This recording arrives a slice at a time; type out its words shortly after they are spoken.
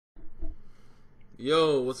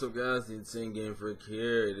Yo, what's up guys, TheInsaneGamefreak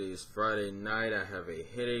here. It is Friday night, I have a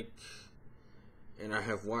headache, and I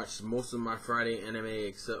have watched most of my Friday anime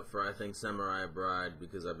except for I think Samurai Bride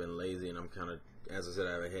because I've been lazy and I'm kind of, as I said,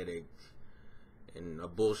 I have a headache. And a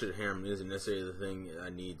bullshit harem isn't necessarily the thing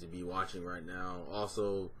I need to be watching right now.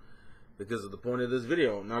 Also, because of the point of this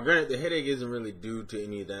video. Now granted, the headache isn't really due to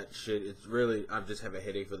any of that shit. It's really, I just have a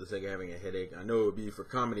headache for the sake of having a headache. I know it would be for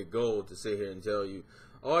comedy gold to sit here and tell you,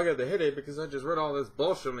 oh, I got the headache because I just read all this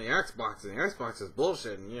bullshit on the Xbox, and the Xbox is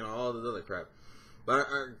bullshit, and you know, all this other crap. But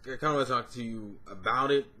I kind of want to talk to you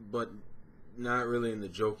about it, but not really in the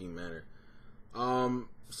joking manner.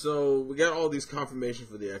 So we got all these confirmation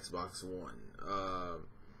for the Xbox One.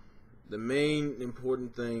 The main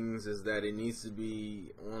important things is that it needs to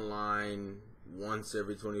be online once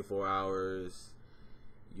every 24 hours.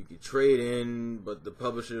 You can trade in, but the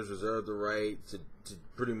publishers reserve the right to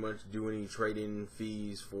pretty much do any trade-in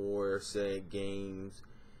fees for said games,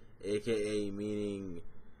 aka meaning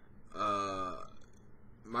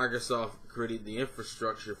Microsoft created the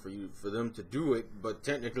infrastructure for them to do it, but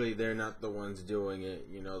technically they're not the ones doing it.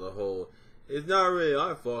 You know, the whole, it's not really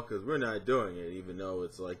our fault because we're not doing it, even though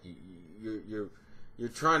it's like you're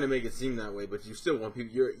trying to make it seem that way, but you still want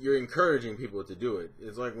people. You're encouraging people to do it.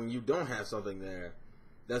 It's like when you don't have something there,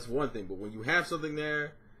 that's one thing, but when you have something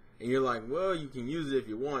there and you're like, well, you can use it if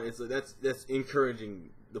you want, it's like that's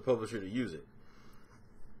encouraging the publisher to use it.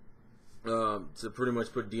 To pretty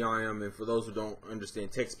much put DRM, and for those who don't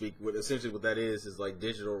understand tech speak, what that is like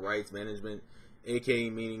digital rights management, aka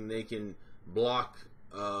meaning they can block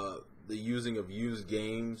the using of used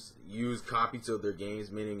games, used copies of their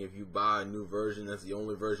games, meaning if you buy a new version, that's the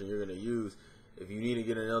only version you're going to use. If you need to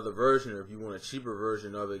get another version, or if you want a cheaper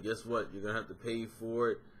version of it, guess what? You're going to have to pay for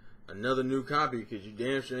it, another new copy, because you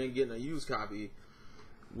damn sure ain't getting a used copy,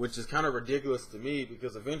 which is kind of ridiculous to me,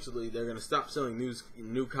 because eventually they're going to stop selling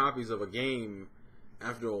new copies of a game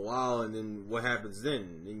after a while, and then what happens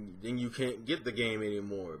then? Then you can't get the game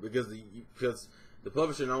anymore, because the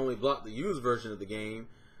publisher not only blocked the used version of the game,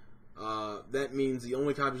 that means the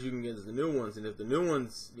only copies you can get is the new ones, and if the new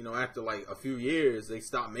ones, you know, after like a few years, they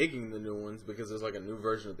stop making the new ones because there's like a new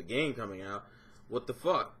version of the game coming out, what the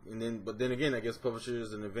fuck? But then again, I guess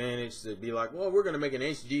publishers an advantage to be like, well, we're going to make an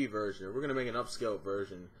HD version, or we're going to make an upscale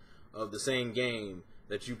version of the same game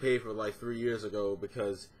that you paid for like 3 years ago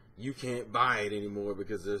because you can't buy it anymore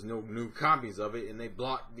because there's no new copies of it, and they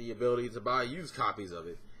block the ability to buy used copies of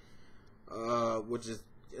it, which is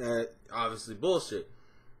obviously bullshit.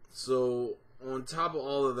 So on top of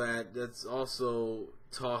all of that, let's also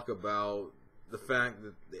talk about the fact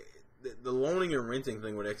that the loaning and renting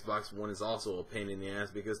thing with Xbox One is also a pain in the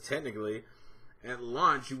ass, because technically at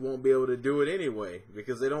launch you won't be able to do it anyway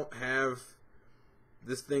because they don't have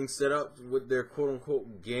this thing set up with their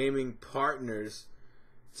quote-unquote gaming partners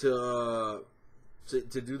to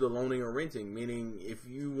do the loaning or renting. Meaning, if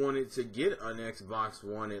you wanted to get an Xbox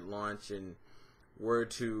One at launch and were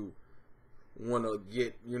to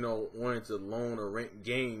wanted to loan or rent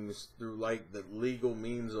games through like the legal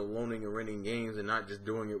means of loaning and renting games and not just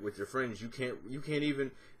doing it with your friends, you can't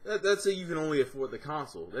even, let's say you can only afford the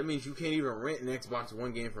console. That means you can't even rent an Xbox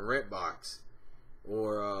One game from Redbox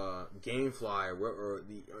or GameFly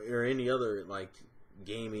or any other like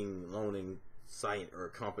gaming loaning site or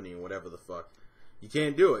company or whatever the fuck. You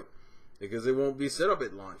can't do it because it won't be set up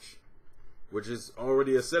at launch, which is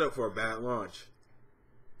already a setup for a bad launch.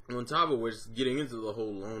 On top of which, getting into the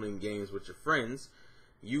whole loaning games with your friends,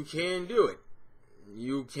 you can do it.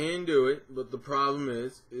 You can do it, but the problem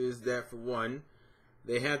is that, for one,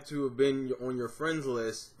 they have to have been on your friends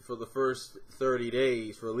list for the first 30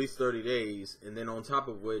 days, for at least 30 days, and then on top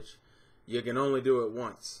of which, you can only do it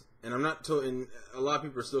once. And and a lot of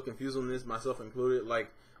people are still confused on this, myself included,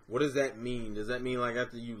 like, what does that mean? Does that mean, like,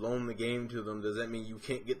 after you loan the game to them, does that mean you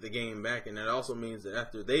can't get the game back? And that also means that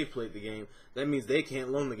after they've played the game, that means they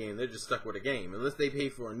can't loan the game. They're just stuck with a game. Unless they pay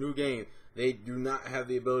for a new game, they do not have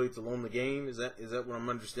the ability to loan the game. Is that what I'm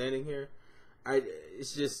understanding here?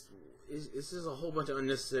 It's just a whole bunch of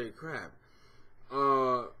unnecessary crap.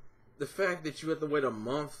 The fact that you have to wait a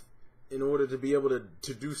month in order to be able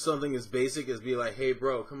to do something as basic as be like, hey,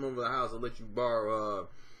 bro, come over to the house. I'll let you borrow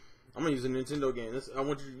I'm gonna use a Nintendo game.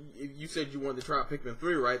 You said you wanted to try Pikmin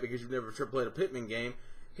 3, right? Because you've never played a Pikmin game.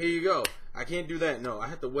 Here you go. I can't do that. No, I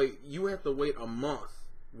have to wait. You have to wait a month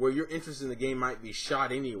where your interest in the game might be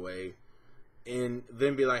shot anyway, and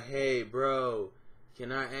then be like, hey, bro, can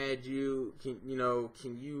I add you? Can you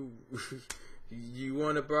you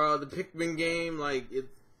want to borrow the Pikmin game? Like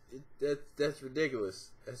that's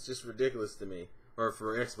ridiculous. That's just ridiculous to me. Or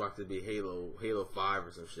for Xbox to be Halo 5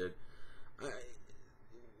 or some shit.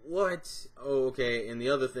 what? Oh, okay. And the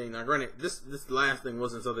other thing, now granted, this last thing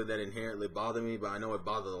wasn't something that inherently bothered me, but I know it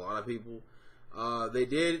bothered a lot of people. They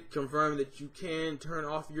did confirm that you can turn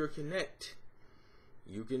off your Kinect.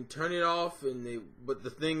 You can turn it off, but the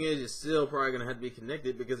thing is, it's still probably gonna have to be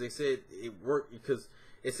connected because they said it worked because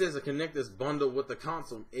it says a Kinect is bundled with the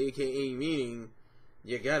console, aka meaning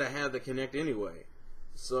you gotta have the Kinect anyway.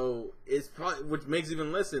 So it's probably, which makes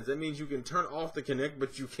even less sense. That means you can turn off the Kinect,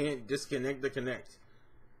 but you can't disconnect the Kinect.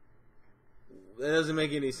 That doesn't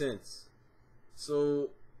make any sense. So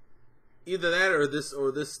either that or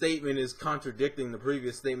this statement is contradicting the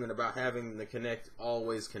previous statement about having the Kinect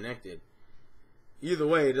always connected. Either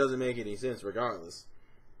way, it doesn't make any sense regardless.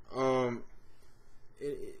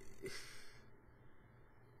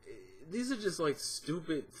 These are just like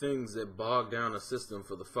stupid things that bog down a system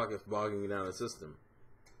for the fuck of bogging down a system.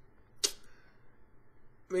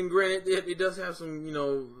 I mean, granted, it does have some, you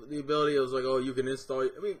know, the ability of like, oh, you can install. I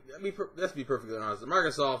mean, let's be perfectly honest.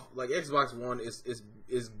 Microsoft, like Xbox One,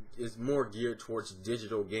 is more geared towards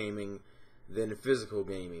digital gaming than physical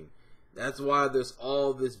gaming. That's why there's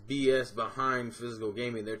all this BS behind physical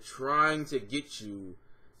gaming. They're trying to get you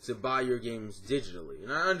to buy your games digitally.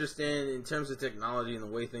 And I understand in terms of technology and the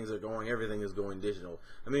way things are going, everything is going digital.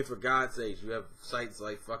 I mean, for God's sakes, you have sites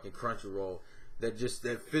like fucking Crunchyroll that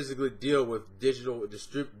physically deal with digital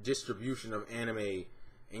distribution of anime,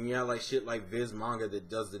 and you have like shit like Viz Manga that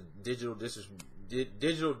does the digital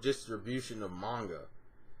distribution of manga.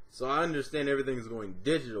 So I understand everything is going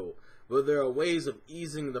digital, but there are ways of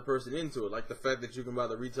easing the person into it, like the fact that you can buy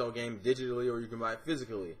the retail game digitally or you can buy it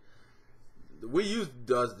physically. The Wii U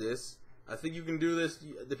does this. I think you can do this.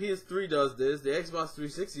 The PS3 does this. The Xbox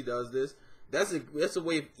 360 does this. That's a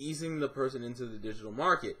way of easing the person into the digital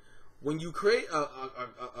market. When you create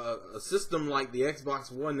a system like the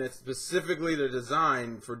Xbox One that's specifically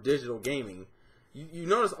designed for digital gaming, you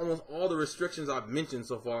notice almost all the restrictions I've mentioned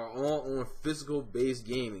so far are all on physical-based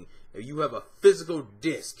gaming. If you have a physical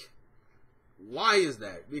disc, why is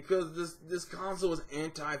that? Because this console is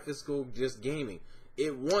anti-physical disc gaming.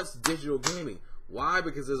 It wants digital gaming. Why?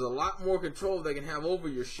 Because there's a lot more control they can have over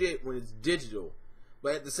your shit when it's digital.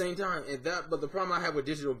 But at the same time, but the problem I have with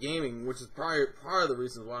digital gaming, which is part of the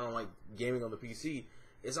reasons why I don't like gaming on the PC,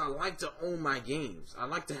 is I like to own my games. I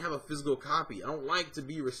like to have a physical copy. I don't like to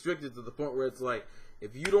be restricted to the point where it's like,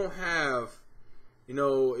 if you don't have,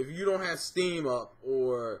 if you don't have Steam up,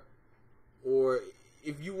 or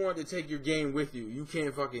if you want to take your game with you, you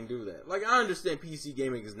can't fucking do that. Like, I understand PC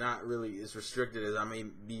gaming is not really as restricted as I may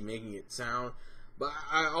be making it sound. But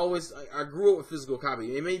I grew up with physical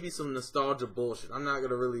copy. It may be some nostalgia bullshit. I'm not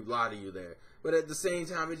going to really lie to you there. But at the same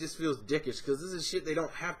time, it just feels dickish because this is shit they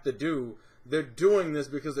don't have to do. They're doing this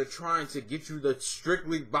because they're trying to get you to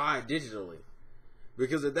strictly buy digitally.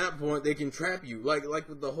 Because at that point, they can trap you. Like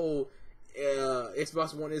with the whole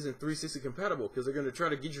Xbox One isn't 360 compatible because they're going to try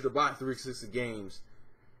to get you to buy 360 games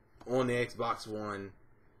on the Xbox One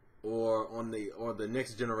or the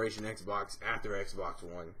next generation Xbox after Xbox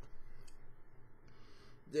One.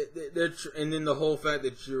 And then the whole fact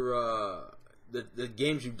that the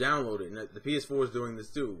games you downloaded, and the PS4 is doing this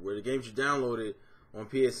too, where the games you downloaded on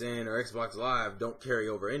PSN or Xbox Live don't carry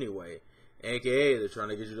over anyway. AKA, they're trying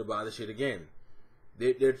to get you to buy the shit again.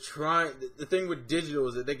 They're trying. The thing with digital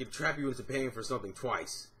is that they can trap you into paying for something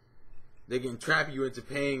twice. They can trap you into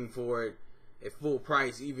paying for it at full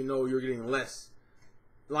price, even though you're getting less.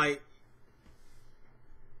 Like,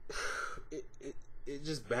 it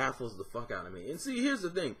just baffles the fuck out of me. And see, here's the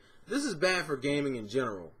thing. This is bad for gaming in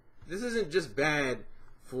general. This isn't just bad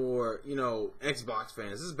for, Xbox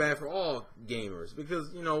fans. This is bad for all gamers.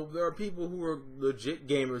 Because, there are people who are legit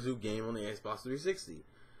gamers who game on the Xbox 360.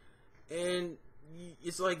 And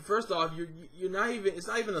it's like, first off, it's not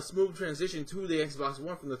even a smooth transition to the Xbox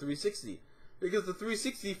One from the 360. Because the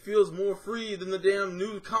 360 feels more free than the damn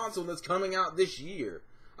new console that's coming out this year.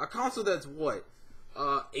 A console that's what?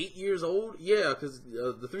 8 years old? Yeah, because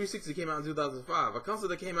the 360 came out in 2005. A console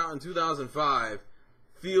that came out in 2005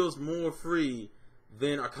 feels more free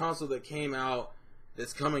than a console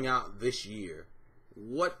that's coming out this year.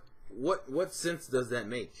 What sense does that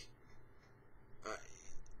make?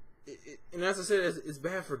 And as I said, it's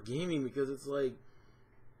bad for gaming because it's like,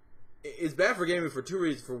 it's bad for gaming for two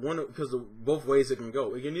reasons. For one, because of both ways it can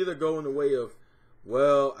go. It can either go in the way of,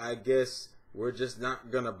 well, I guess we're just not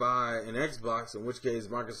going to buy an Xbox, in which case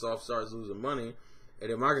Microsoft starts losing money. And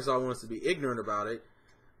if Microsoft wants to be ignorant about it,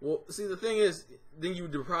 well, see, the thing is, then you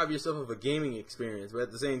deprive yourself of a gaming experience. But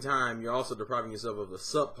at the same time, you're also depriving yourself of a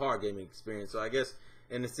subpar gaming experience. So I guess,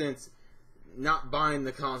 in a sense, not buying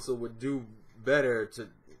the console would do better to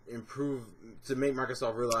make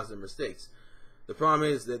Microsoft realize their mistakes. The problem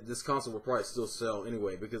is that this console will probably still sell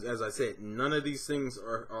anyway, because as I said, none of these things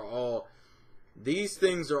are all. These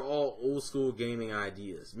things are all old school gaming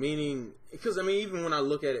ideas. Meaning, because I mean, even when I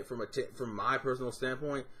look at it from my personal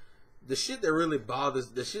standpoint, the shit that's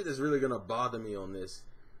really gonna bother me on this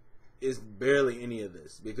is barely any of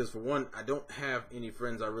this. Because for one, I don't have any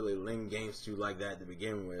friends I really lend games to like that to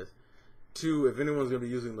begin with. Two, if anyone's gonna be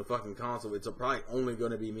using the fucking console, it's probably only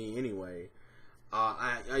gonna be me anyway.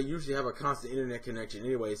 I usually have a constant internet connection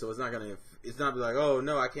anyway, so it's not like, oh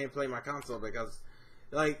no, I can't play my console because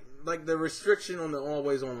like the restriction on the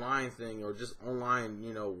always online thing, or just online,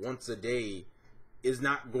 you know, once a day, is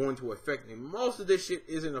not going to affect me. Most of this shit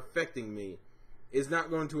isn't affecting me. It's not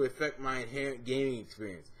going to affect my inherent gaming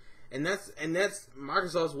experience. And that's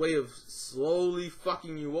Microsoft's way of slowly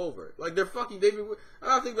fucking you over. Like, I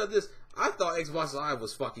don't think about this. I thought Xbox Live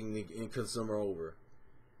was fucking the consumer over.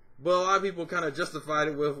 But a lot of people kind of justified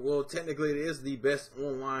it with, well, technically it is the best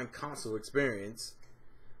online console experience.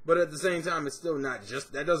 But at the same time, it's still not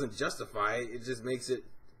that doesn't justify it. It just makes it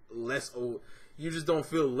less. You just don't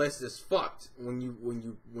feel less as fucked when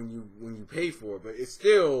you pay for it. But it's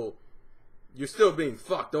still, you're still being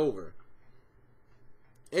fucked over.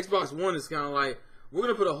 Xbox One is kind of like, we're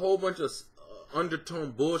gonna put a whole bunch of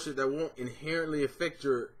undertone bullshit that won't inherently affect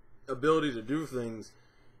your ability to do things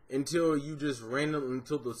until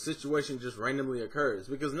the situation just randomly occurs.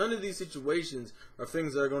 Because none of these situations are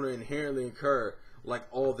things that are going to inherently occur like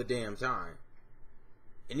all the damn time.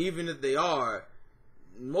 And even if they are,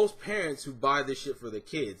 most parents who buy this shit for their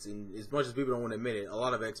kids, and as much as people don't want to admit it, a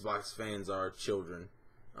lot of Xbox fans are children.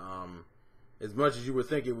 As much as you would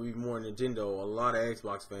think it would be more Nintendo, a lot of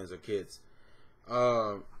Xbox fans are kids.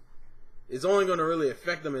 It's only going to really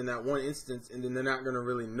affect them in that one instance, and then they're not going to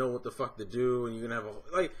really know what the fuck to do, and you're going to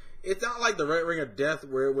have it's not like the Red Ring of Death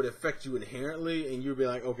where it would affect you inherently, and you'd be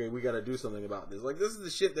like, okay, we got to do something about this. Like, this is the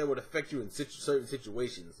shit that would affect you in certain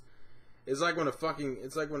situations. It's like when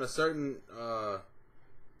a certain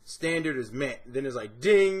standard is met, then it's like,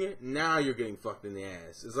 ding, now you're getting fucked in the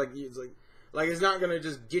ass. It's not going to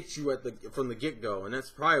just get you from the get-go, and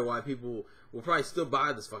that's probably why people will probably still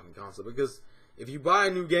buy this fucking console, because if you buy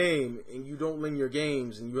a new game and you don't link your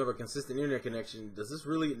games and you have a consistent internet connection,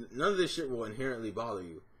 none of this shit will inherently bother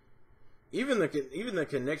you. Even the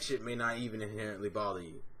Connect shit may not even inherently bother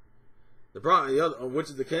you. The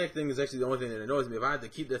Connect thing is actually the only thing that annoys me. If I have to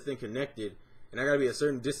keep that thing connected and I gotta be a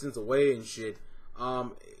certain distance away and shit,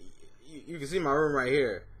 you can see my room right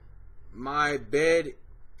here. My bed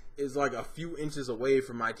is like a few inches away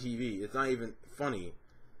from my TV. It's not even funny.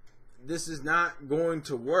 This is not going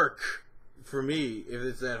to work for me if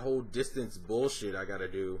it's that whole distance bullshit I gotta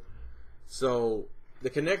do. So the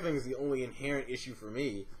Connect thing is the only inherent issue for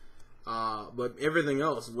me. But everything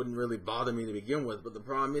else wouldn't really bother me to begin with. But the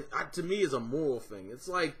problem is, to me, is a moral thing. It's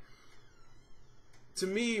like, to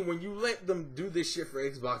me, when you let them do this shit for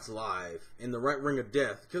Xbox Live in the Red Ring of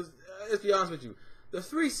Death, because let's be honest with you, the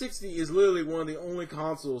 360 is literally one of the only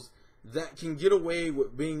consoles that can get away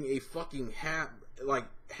with being a fucking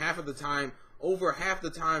half of the time, over half the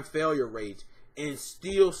time failure rate, and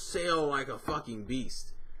still sell like a fucking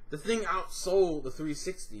beast. The thing outsold the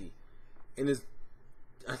 360, and is,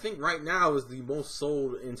 I think right now, is the most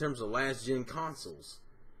sold in terms of last gen consoles.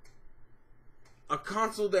 A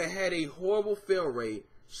console that had a horrible fail rate,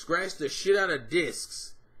 scratched the shit out of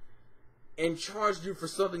discs, and charged you for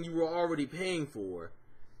something you were already paying for,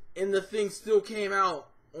 and the thing still came out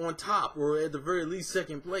on top, or at the very least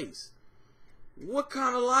second place. What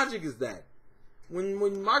kind of logic is that? When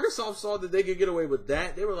Microsoft saw that they could get away with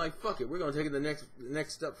that, they were like, fuck it, we're going to take it the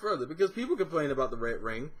next step further. Because people complain about the Red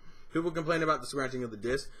Ring. People complain about the scratching of the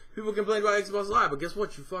disc. People complain about Xbox Live. But guess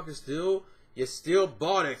what? You still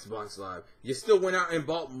bought Xbox Live. You still went out and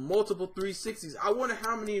bought multiple 360s. I wonder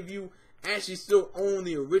how many of you actually still own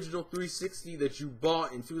the original 360 that you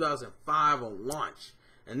bought in 2005 on launch.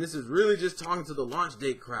 And this is really just talking to the launch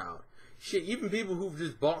date crowd. Shit, even people who've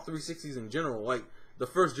just bought 360s in general, like the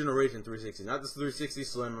first generation 360, not this 360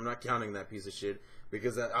 Slim. I'm not counting that piece of shit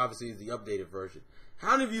because that obviously is the updated version.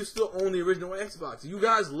 How many of you still own the original Xbox? You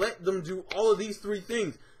guys let them do all of these three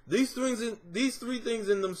things. These three things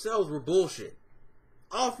in themselves were bullshit.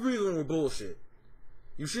 All three of them were bullshit.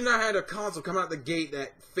 You should not have had a console come out the gate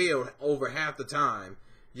that failed over half the time.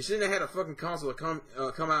 You shouldn't have had a fucking console come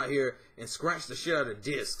out here and scratch the shit out of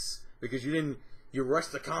discs because you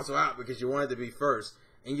rushed the console out because you wanted to be first.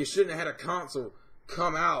 And you shouldn't have had a console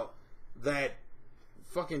come out that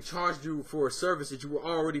fucking charged you for a service that you were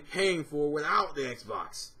already paying for without the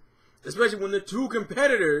Xbox. Especially when the two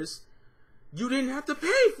competitors you didn't have to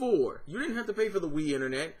pay for. You didn't have to pay for the Wii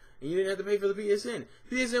Internet. and you didn't have to pay for the PSN.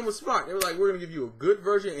 PSN was smart. They were like, we're going to give you a good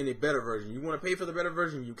version and a better version. You want to pay for the better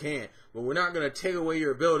version, you can, but we're not going to take away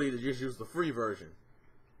your ability to just use the free version.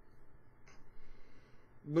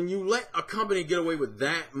 When you let a company get away with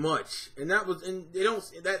that much, and they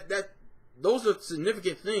don't, those are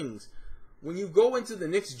significant things. When you go into the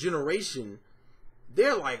next generation,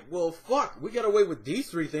 they're like, well, fuck, we got away with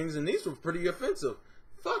these 3 things, and these were pretty offensive.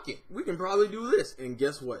 Fuck it, we can probably do this. And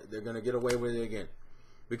guess what? They're going to get away with it again.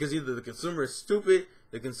 Because either the consumer is stupid,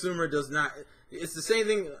 the consumer does not. It's the same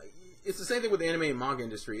thing. It's the same thing with the anime and manga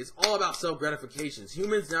industry. It's all about self-gratifications.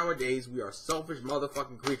 Humans nowadays, we are selfish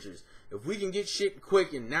motherfucking creatures. If we can get shit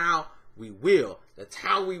quick and now, we will. That's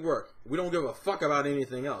how we work. We don't give a fuck about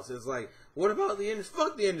anything else. It's like, what about the industry?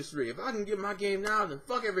 Fuck the industry. If I can get my game now, then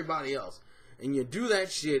fuck everybody else. And you do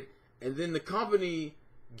that shit, and then the company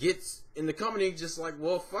just like,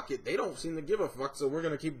 well, fuck it. They don't seem to give a fuck, so we're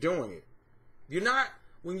going to keep doing it.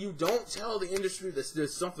 When you don't tell the industry that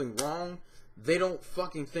there's something wrong, they don't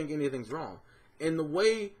fucking think anything's wrong. And the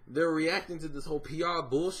way they're reacting to this whole PR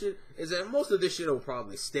bullshit is that most of this shit will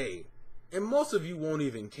probably stay. And most of you won't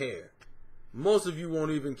even care. Most of you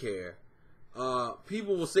won't even care.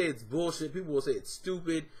 People will say it's bullshit. People will say it's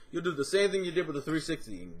stupid. You'll do the same thing you did with the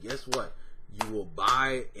 360. And guess what? You will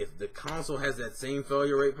buy, if the console has that same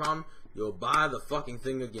failure rate problem, you'll buy the fucking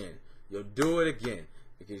thing again. You'll do it again.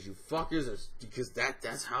 Because you fuckers are, because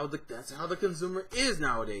that's how the consumer is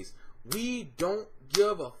nowadays. We don't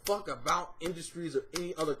give a fuck about industries or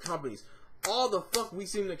any other companies. All the fuck we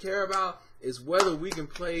seem to care about is whether we can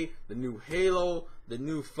play the new Halo, the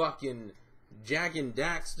new fucking Jack and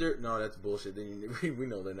Daxter. No, that's bullshit. We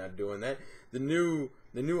know they're not doing that. The new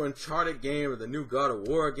Uncharted game, or the new God of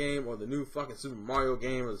War game, or the new fucking Super Mario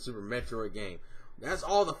game, or the Super Metroid game. That's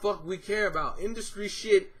all the fuck we care about. Industry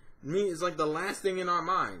shit is like the last thing in our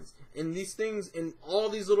minds. And these things, and all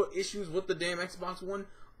these little issues with the damn Xbox One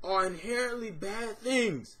are inherently bad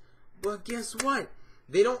things. But guess what?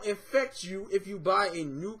 They don't affect you if you buy a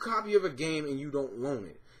new copy of a game and you don't loan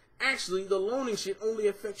it. Actually, the loaning shit only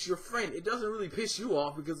affects your friend. It doesn't really piss you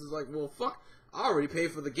off because it's like, well, fuck, I already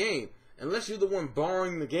paid for the game. Unless you're the one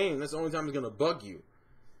borrowing the game, that's the only time it's going to bug you.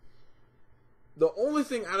 The only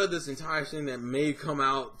thing out of this entire thing that may come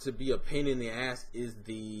out to be a pain in the ass is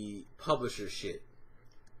the publisher shit.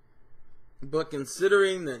 But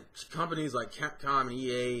considering that companies like Capcom and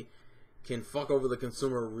EA can fuck over the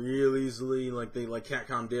consumer real easily, like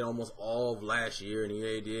Capcom did almost all of last year and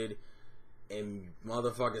EA did, and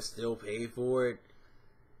motherfuckers still pay for it,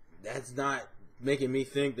 that's not making me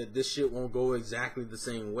think that this shit won't go exactly the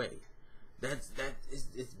same way. It's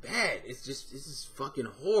bad. It's just fucking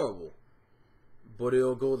horrible. But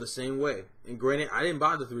it'll go the same way. And granted, I didn't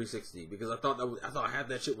buy the 360 because I thought half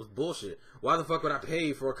that shit was bullshit. Why the fuck would I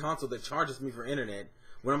pay for a console that charges me for internet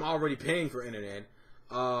when I'm already paying for internet?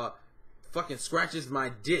 Fucking scratches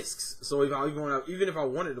my discs. So even if I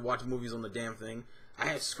wanted to watch movies on the damn thing, I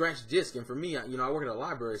have scratched discs. And for me, I work at a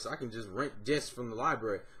library, so I can just rent discs from the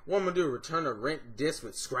library. What I'm gonna do? Return a rent disc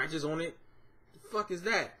with scratches on it? The fuck is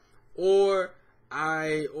that? And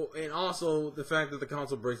also the fact that the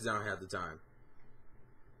console breaks down half the time.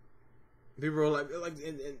 People are like,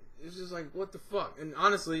 and it's just like, what the fuck? And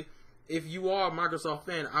honestly, if you are a Microsoft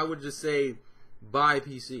fan, I would just say buy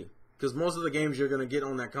PC. Because most of the games you're going to get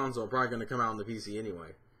on that console are probably going to come out on the PC anyway.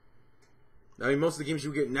 I mean, most of the games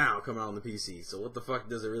you get now come out on the PC. So what the fuck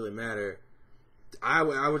does it really matter? I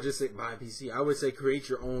would just say buy a PC. I would say create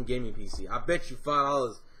your own gaming PC. I bet you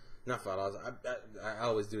 $5. Not $5. I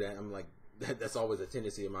always do that. I'm like, that's always a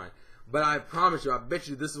tendency of mine. But I promise you, I bet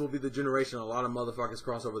you this will be the generation a lot of motherfuckers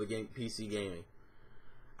cross over the PC gaming.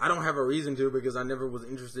 I don't have a reason to because I never was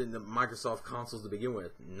interested in the Microsoft consoles to begin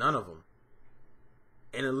with. None of them.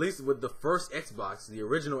 And at least with the first Xbox, the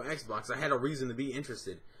original Xbox, I had a reason to be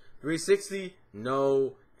interested. 360,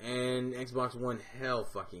 no. And Xbox One, hell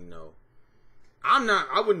fucking no.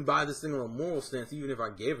 I wouldn't buy this thing on a moral stance even if I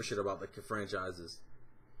gave a shit about the franchises.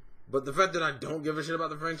 But the fact that I don't give a shit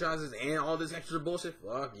about the franchises and all this extra bullshit,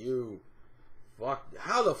 fuck you. Fuck.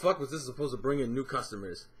 How the fuck was this supposed to bring in new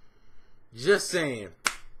customers? Just saying.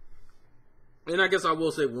 And I guess I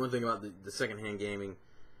will say one thing about the secondhand gaming.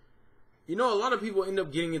 You know, a lot of people end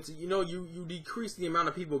up getting into, you decrease the amount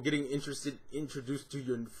of people getting introduced to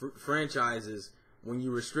your franchises when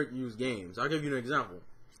you restrict used games. I'll give you an example.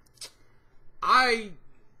 I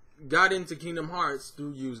got into Kingdom Hearts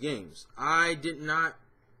through used games. I did not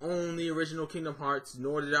own the original Kingdom Hearts,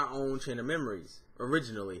 nor did I own Chain of Memories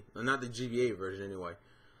originally, not the GBA version anyway.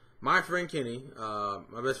 My friend Kenny,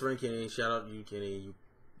 my best friend Kenny, shout out to you, Kenny.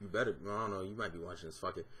 You better, I don't know, you might be watching this.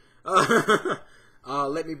 Fuck it.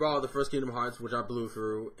 let me borrow the first Kingdom Hearts, which I blew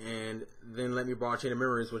through, and then let me borrow Chain of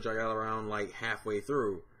Memories, which I got around like halfway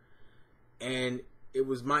through. And it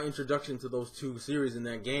was my introduction to those two series in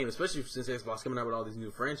that game, especially since Xbox coming out with all these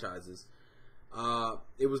new franchises.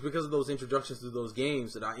 It was because of those introductions to those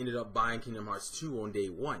games that I ended up buying Kingdom Hearts 2 on day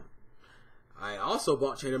one. I also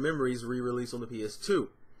bought Chain of Memories re-release on the PS2.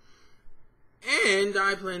 And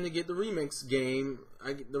I plan to get the remix game.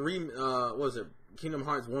 What was it? Kingdom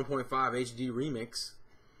Hearts 1.5 HD remix.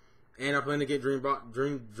 And I plan to get Dream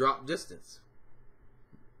Drop Distance.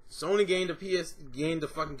 Sony gained the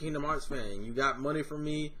fucking Kingdom Hearts fan. You got money from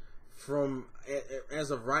me from,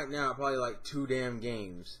 as of right now, probably like 2 damn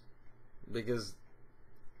games. Because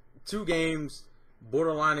 2 games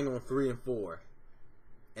borderlining on 3 and 4.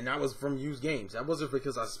 And that was from used games. That wasn't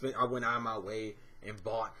because I went out of my way and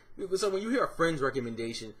bought. So when you hear a friend's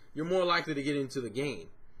recommendation, you're more likely to get into the game.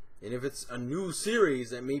 And if it's a new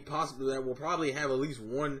series that will probably have at least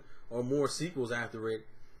 1 or more sequels after it,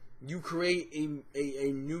 you create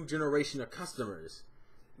a new generation of customers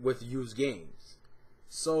with used games.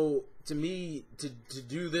 So to me, to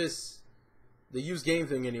do this, the used game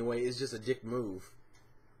thing anyway, is just a dick move.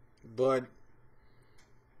 But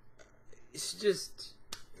it's just,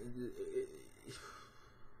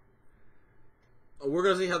 we're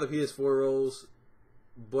gonna see how the PS4 rolls.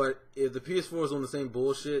 But if the PS4 is on the same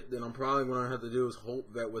bullshit, then I'm probably what I have to do is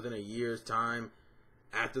hope that within a year's time,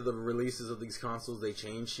 after the releases of these consoles, they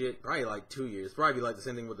change shit. Probably like 2 years. Probably like the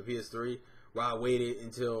same thing with the PS3, where I waited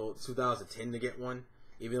until 2010 to get one,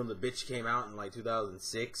 even though the bitch came out in like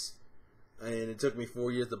 2006, and it took me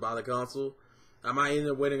 4 years to buy the console. I might end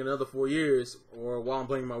up waiting another 4 years, or while I'm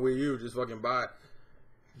playing my Wii U,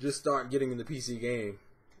 just start getting in the PC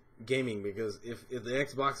gaming, because if the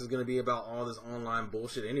Xbox is going to be about all this online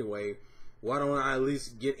bullshit anyway, why don't I at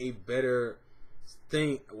least get a better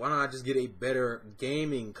thing? Why don't I just get a better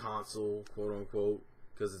gaming console, quote unquote,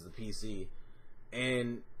 because it's a PC?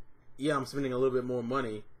 And yeah, I'm spending a little bit more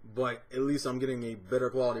money, but at least I'm getting a better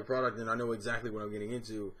quality product, and I know exactly what I'm getting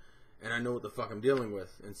into, and I know what the fuck I'm dealing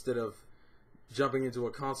with, instead of jumping into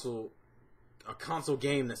a console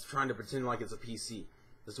game that's trying to pretend like it's a PC.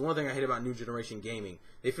 That's the one thing I hate about new generation gaming.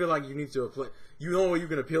 They feel like you need to play. You know, you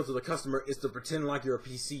can appeal to the customer is to pretend like you're a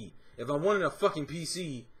PC. If I wanted a fucking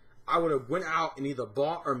PC, I would have went out and either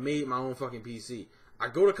bought or made my own fucking PC. I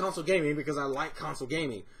go to console gaming because I like console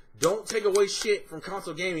gaming. Don't take away shit from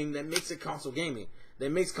console gaming that makes it console gaming.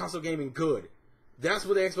 That makes console gaming good. That's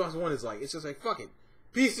what the Xbox One is like. It's just like, fuck it.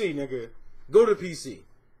 PC, nigga. Go to PC.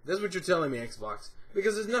 That's what you're telling me, Xbox.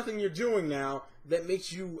 Because there's nothing you're doing now that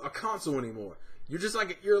makes you a console anymore.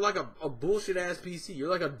 You're like a bullshit ass PC. You're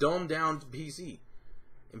like a dumbed down PC.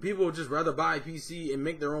 And people would just rather buy a PC and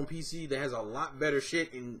make their own PC that has a lot better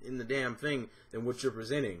shit in the damn thing than what you're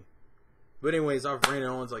presenting. But anyways, I've ran it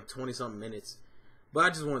on. It's like 20-something minutes. But I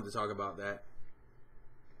just wanted to talk about that.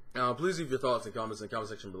 Please leave your thoughts and comments in the comment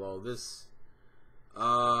section below.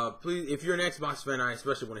 Please, if you're an Xbox fan, I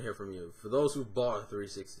especially want to hear from you. For those who bought a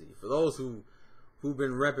 360, for those who've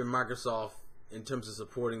been repping Microsoft in terms of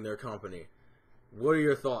supporting their company, what are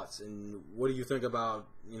your thoughts, and what do you think about,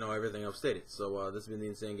 everything I've stated? So, this has been the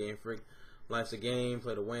Insane Game Freak. Life's a game,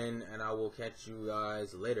 play to win, and I will catch you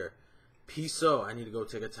guys later. Peace out. I need to go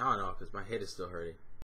take a time off because my head is still hurting.